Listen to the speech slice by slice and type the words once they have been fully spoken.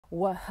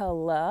Well,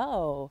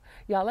 hello.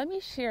 Y'all, let me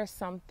share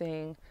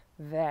something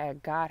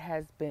that God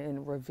has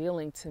been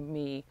revealing to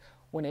me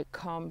when it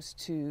comes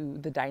to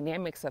the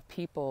dynamics of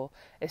people,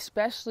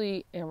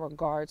 especially in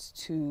regards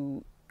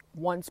to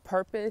one's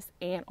purpose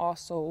and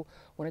also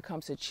when it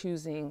comes to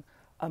choosing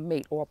a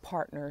mate or a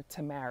partner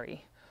to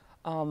marry.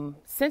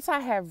 Since I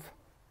have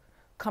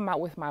come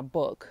out with my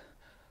book,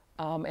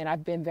 and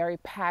I've been very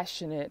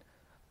passionate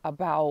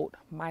about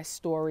my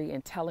story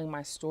and telling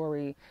my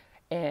story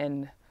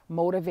and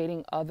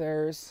motivating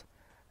others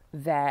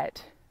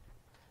that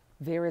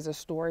there is a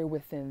story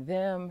within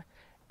them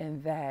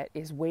and that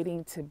is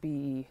waiting to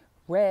be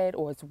read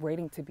or it's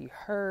waiting to be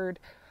heard.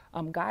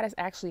 God has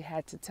actually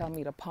had to tell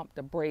me to pump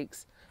the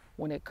brakes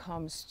when it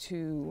comes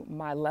to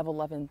my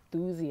level of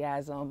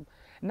enthusiasm,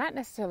 not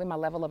necessarily my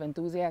level of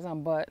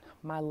enthusiasm, but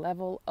my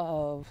level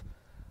of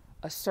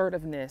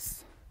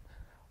assertiveness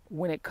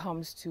when it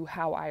comes to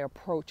how I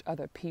approach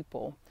other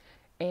people.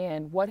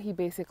 And what he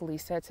basically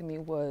said to me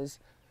was,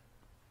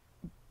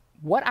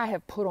 what I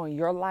have put on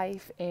your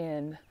life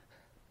and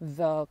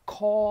the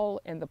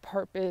call and the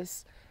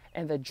purpose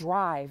and the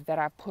drive that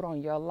I've put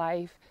on your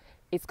life,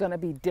 it's going to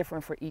be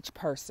different for each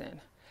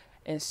person.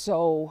 And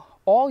so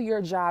all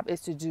your job is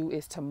to do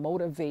is to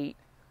motivate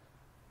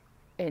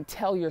and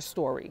tell your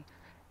story.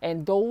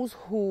 And those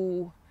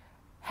who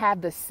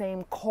have the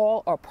same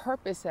call or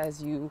purpose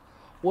as you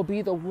will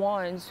be the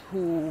ones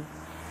who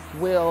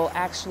will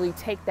actually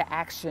take the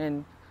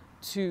action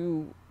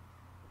to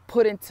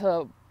put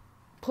into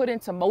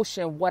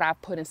motion what I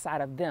put inside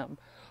of them.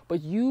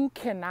 But you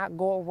cannot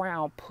go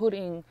around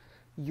putting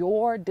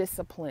your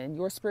discipline,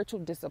 your spiritual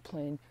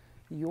discipline,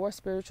 your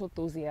spiritual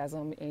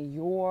enthusiasm, and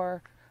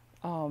your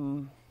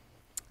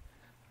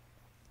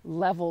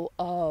level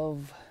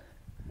of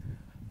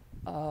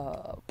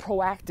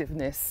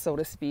proactiveness, so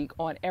to speak,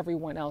 on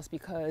everyone else,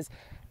 because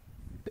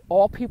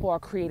all people are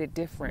created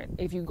different.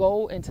 If you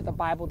go into the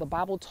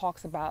Bible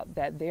talks about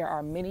that there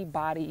are many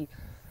body.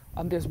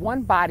 There's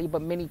one body,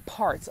 but many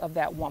parts of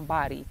that one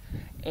body.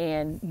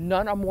 And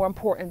none are more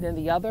important than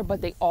the other,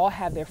 but they all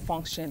have their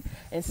function.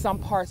 And some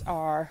parts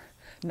are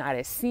not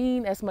as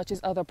seen as much as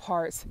other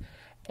parts.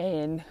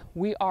 And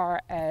we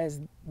are,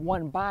 as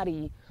one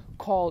body,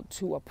 called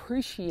to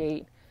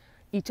appreciate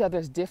each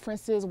other's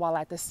differences while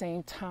at the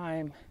same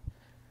time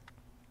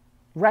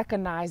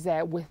recognize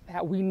that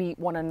we need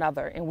one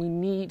another and we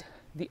need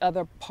the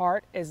other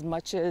part as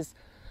much as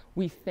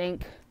we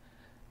think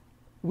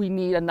we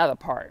need another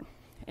part.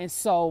 And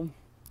so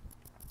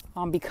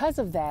because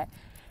of that,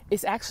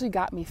 it's actually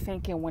got me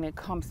thinking when it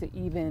comes to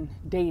even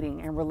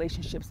dating and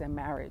relationships and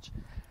marriage.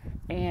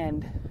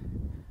 And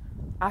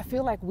I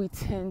feel like we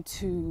tend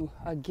to,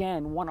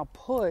 again, want to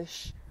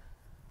push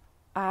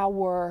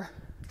our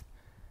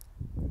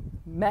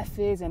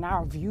methods and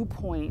our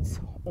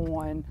viewpoints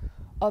on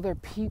other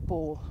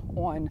people,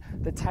 on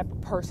the type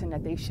of person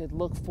that they should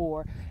look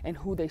for and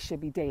who they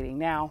should be dating.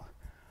 Now,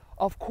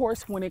 of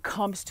course, when it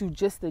comes to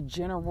just the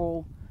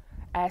general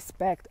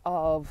aspect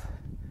of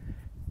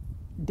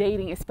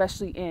dating,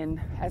 especially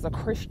as a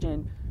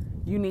Christian,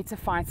 you need to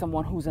find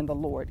someone who's in the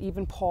Lord.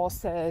 Even Paul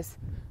says,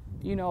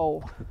 you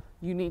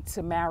need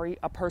to marry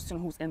a person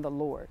who's in the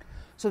Lord.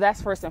 So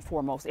that's first and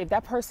foremost. If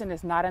that person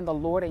is not in the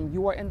Lord and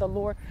you are in the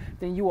Lord,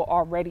 then you are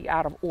already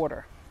out of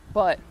order.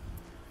 But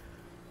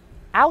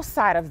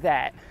outside of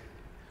that,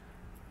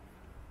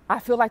 I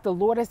feel like the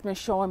Lord has been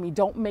showing me,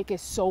 don't make it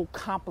so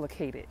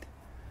complicated.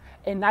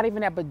 And not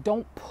even that, but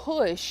don't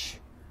push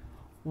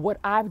what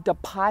I've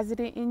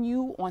deposited in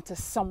you onto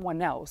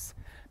someone else,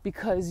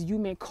 because you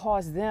may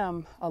cause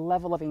them a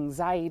level of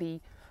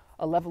anxiety,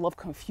 a level of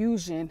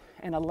confusion,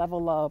 and a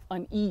level of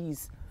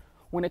unease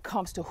when it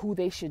comes to who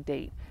they should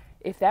date.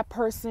 If that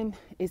person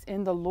is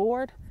in the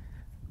Lord,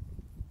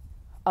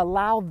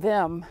 allow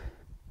them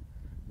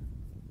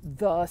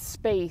the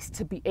space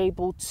to be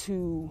able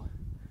to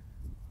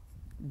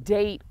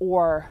date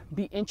or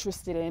be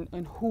interested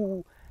in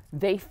who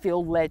they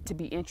feel led to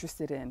be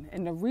interested in.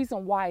 And the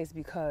reason why is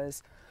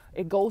because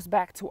it goes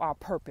back to our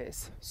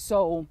purpose.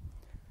 So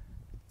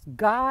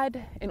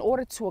God, in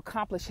order to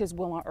accomplish his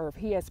will on earth,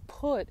 he has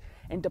put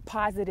and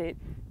deposited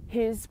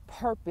his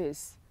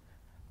purpose,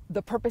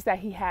 the purpose that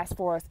he has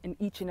for us in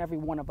each and every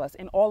one of us.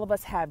 And all of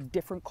us have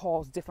different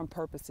calls, different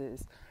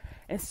purposes.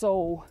 And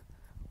so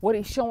what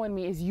he's showing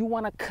me is you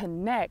want to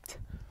connect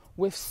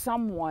with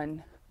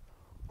someone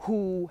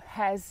who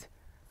has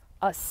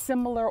a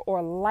similar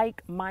or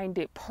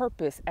like-minded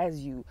purpose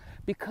as you,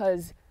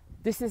 because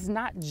this is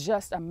not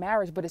just a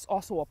marriage, but it's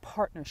also a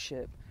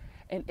partnership.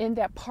 And in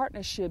that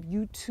partnership,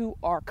 you two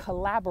are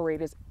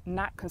collaborators,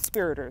 not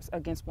conspirators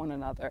against one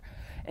another.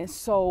 And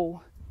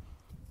so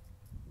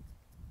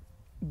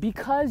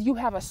because you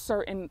have a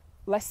certain,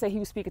 let's say he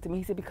was speaking to me,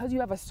 he said, because you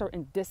have a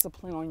certain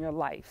discipline on your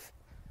life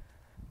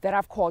that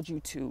I've called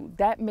you to,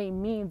 that may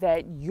mean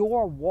that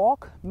your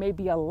walk may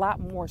be a lot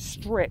more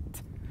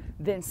strict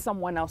than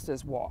someone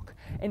else's walk.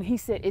 And he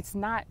said, it's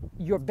not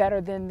you're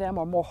better than them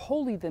or more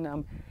holy than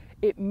them.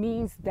 It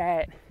means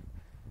that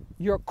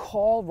your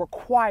call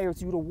requires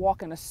you to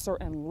walk in a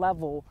certain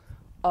level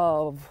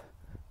of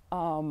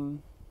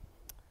being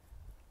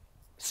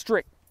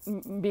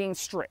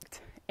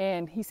strict.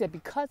 And he said,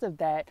 because of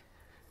that,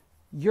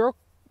 your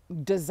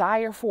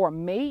desire for a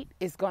mate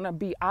is going to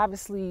be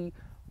obviously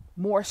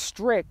more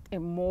strict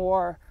and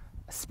more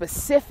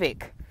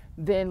specific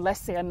than, let's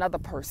say, another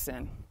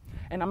person.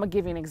 And I'm going to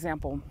give you an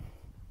example.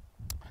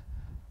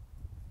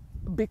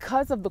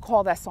 Because of the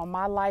call that's on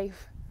my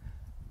life,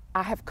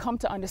 I have come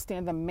to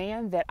understand the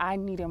man that I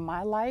need in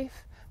my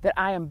life, that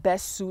I am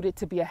best suited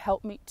to be a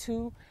helpmate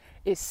to,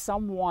 is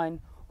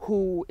someone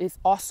who is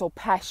also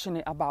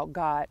passionate about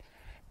God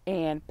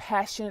and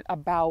passionate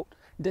about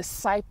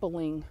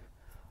discipling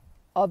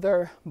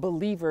other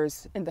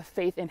believers in the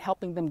faith and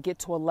helping them get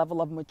to a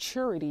level of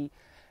maturity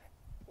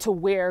to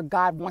where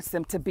God wants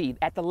them to be,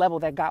 at the level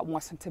that God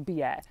wants them to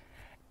be at.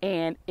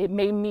 And it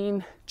may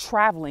mean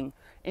traveling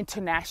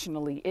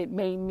internationally. It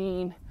may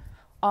mean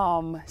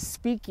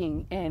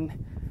speaking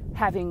and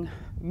having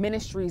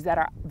ministries that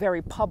are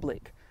very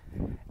public.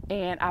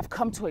 And I've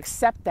come to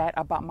accept that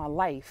about my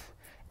life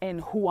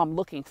and who I'm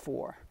looking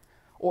for,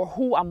 or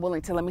who I'm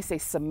willing to, let me say,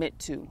 submit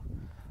to,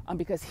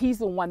 because he's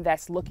the one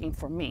that's looking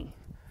for me.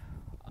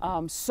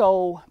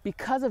 So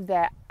because of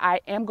that, I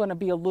am going to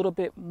be a little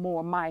bit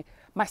more, my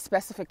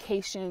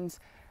specifications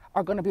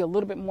are going to be a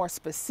little bit more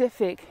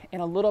specific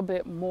and a little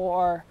bit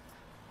more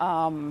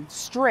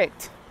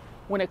strict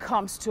when it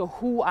comes to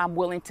who I'm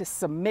willing to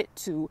submit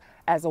to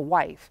as a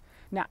wife.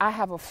 Now, I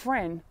have a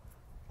friend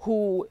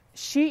who,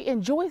 she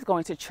enjoys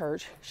going to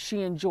church.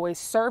 She enjoys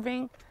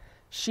serving.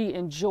 She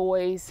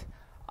enjoys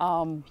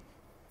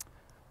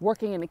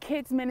working in the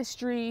kids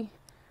ministry.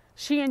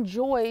 She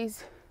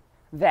enjoys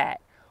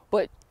that.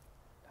 But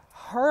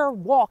her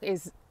walk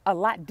is a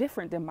lot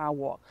different than my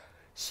walk.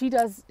 She's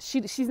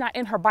not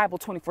in her Bible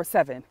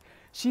 24/7.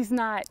 She's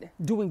not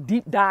doing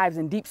deep dives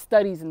and deep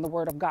studies in the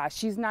Word of God.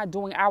 She's not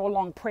doing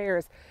hour-long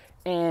prayers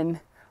and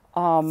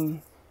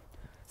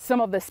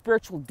some of the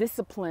spiritual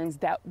disciplines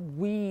that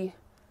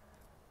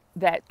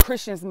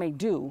Christians may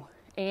do.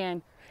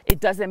 And it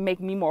doesn't make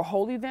me more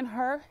holy than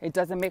her. It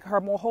doesn't make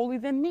her more holy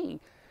than me.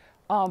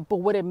 But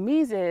what it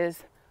means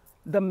is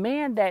the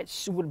man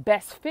that would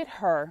best fit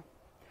her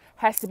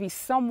has to be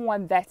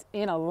someone that's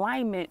in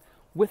alignment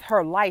with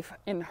her life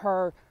and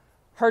her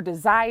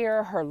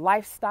desire, her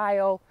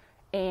lifestyle,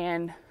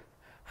 and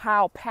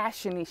how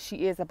passionate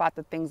she is about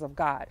the things of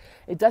God.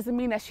 It doesn't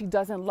mean that she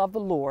doesn't love the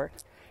Lord.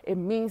 It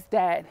means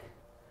that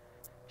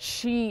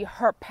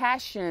her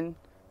passion,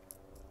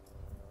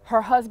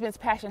 her husband's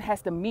passion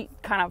has to meet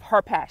kind of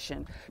her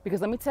passion.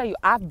 Because let me tell you,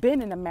 I've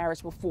been in a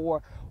marriage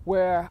before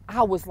where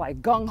I was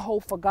like gung-ho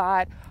for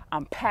God.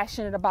 I'm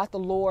passionate about the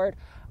Lord.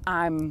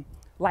 I'm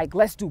like,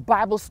 let's do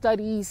Bible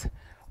studies.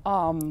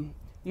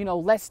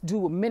 Let's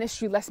do a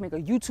ministry. Let's make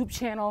a YouTube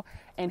channel.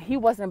 And he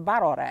wasn't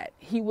about all that.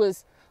 He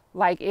was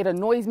like, it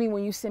annoys me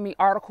when you send me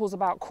articles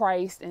about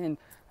Christ and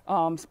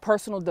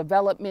personal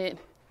development.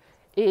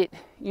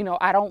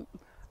 I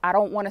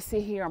don't want to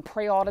sit here and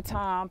pray all the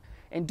time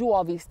and do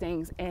all these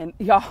things. And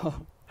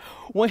y'all,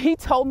 when he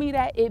told me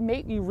that, it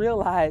made me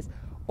realize,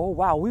 oh,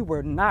 wow, we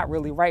were not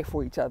really right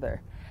for each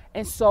other.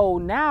 And so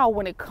now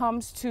when it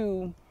comes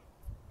to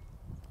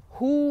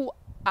who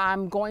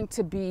I'm going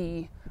to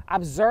be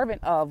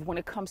observant of when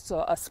it comes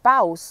to a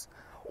spouse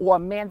or a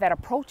man that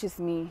approaches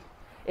me,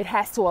 it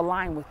has to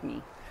align with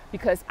me,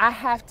 because I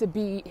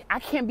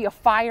can't be a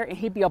fire and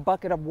he be a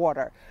bucket of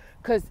water.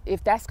 Because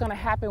if that's going to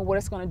happen, what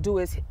it's going to do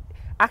is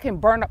I can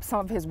burn up some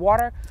of his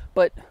water,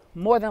 but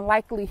more than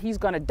likely he's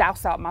going to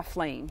douse out my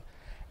flame.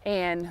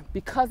 And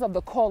because of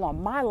the call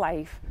on my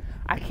life,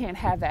 I can't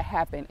have that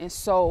happen. And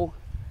so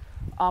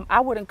I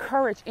would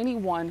encourage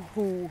anyone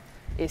who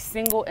is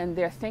single and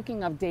they're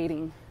thinking of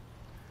dating,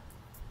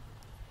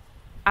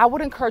 I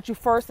would encourage you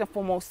first and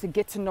foremost to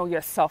get to know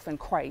yourself in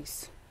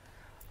Christ.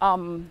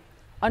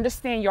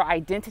 Understand your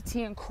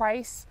identity in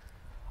Christ.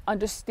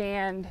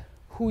 Understand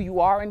who you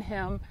are in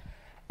him.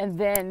 And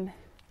then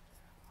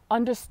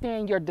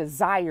understand your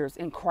desires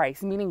in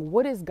Christ. Meaning,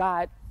 what is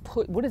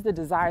the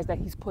desires that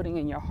he's putting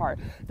in your heart?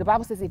 The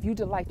Bible says if you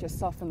delight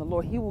yourself in the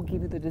Lord, he will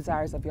give you the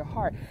desires of your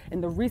heart.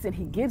 And the reason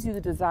he gives you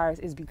the desires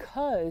is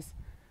because,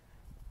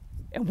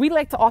 and we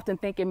like to often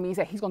think it means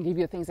that he's going to give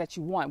you the things that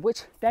you want,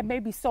 which that may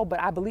be so,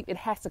 but I believe it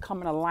has to come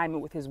in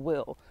alignment with his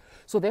will.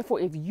 So therefore,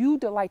 if you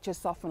delight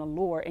yourself in the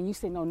Lord and you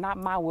say, no, not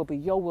my will, but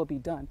your will be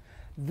done,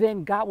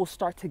 then God will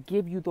start to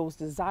give you those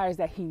desires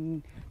that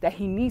he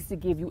needs to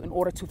give you in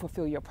order to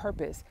fulfill your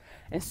purpose.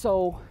 And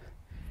so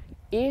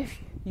if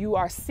you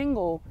are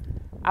single,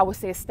 I would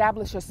say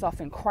establish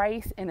yourself in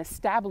Christ and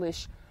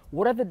establish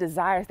what are the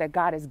desires that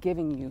God is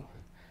giving you.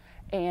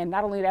 And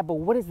not only that, but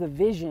what is the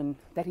vision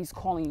that he's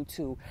calling you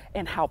to,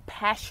 and how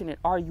passionate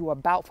are you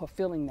about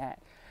fulfilling that?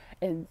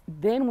 And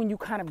then when you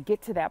kind of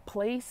get to that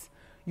place,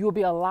 you'll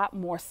be a lot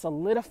more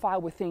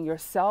solidified within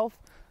yourself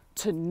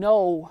to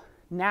know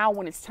now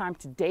when it's time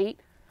to date,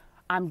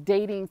 I'm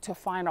dating to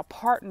find a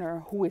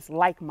partner who is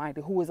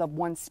like-minded, who is of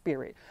one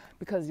spirit.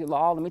 Because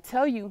let me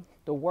tell you,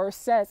 the word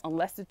says,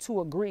 unless the two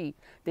agree,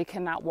 they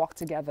cannot walk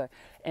together.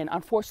 And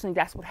unfortunately,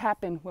 that's what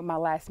happened with my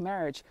last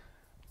marriage.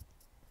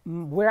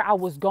 where I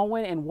was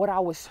going and what I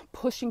was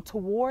pushing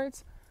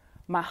towards,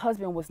 my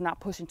husband was not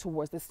pushing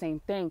towards the same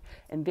thing.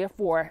 And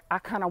therefore, I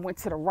kind of went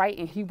to the right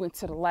and he went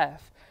to the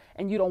left.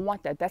 And you don't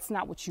want that. That's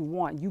not what you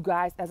want. You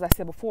guys, as I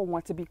said before,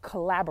 want to be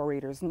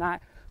collaborators,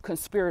 not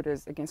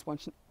conspirators against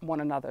one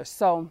another.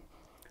 So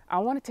I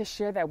wanted to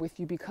share that with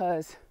you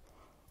because,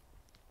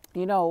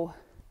 you know,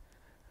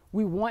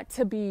 we want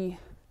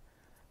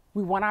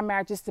our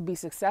marriages to be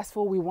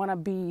successful. We want to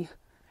be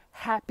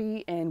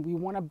happy and we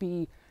want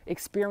to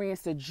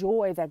experience the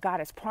joy that God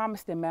has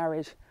promised in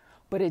marriage.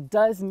 But it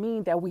does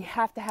mean that we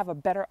have to have a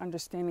better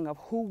understanding of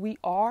who we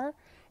are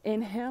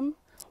in Him,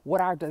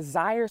 what our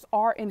desires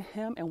are in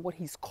Him, and what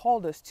He's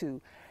called us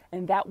to.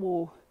 And that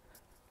will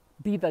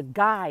be the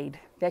guide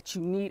that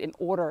you need in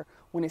order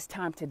when it's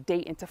time to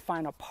date and to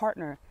find a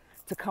partner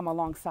to come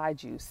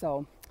alongside you.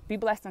 So be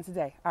blessed on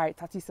today. All right,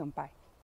 talk to you soon. Bye.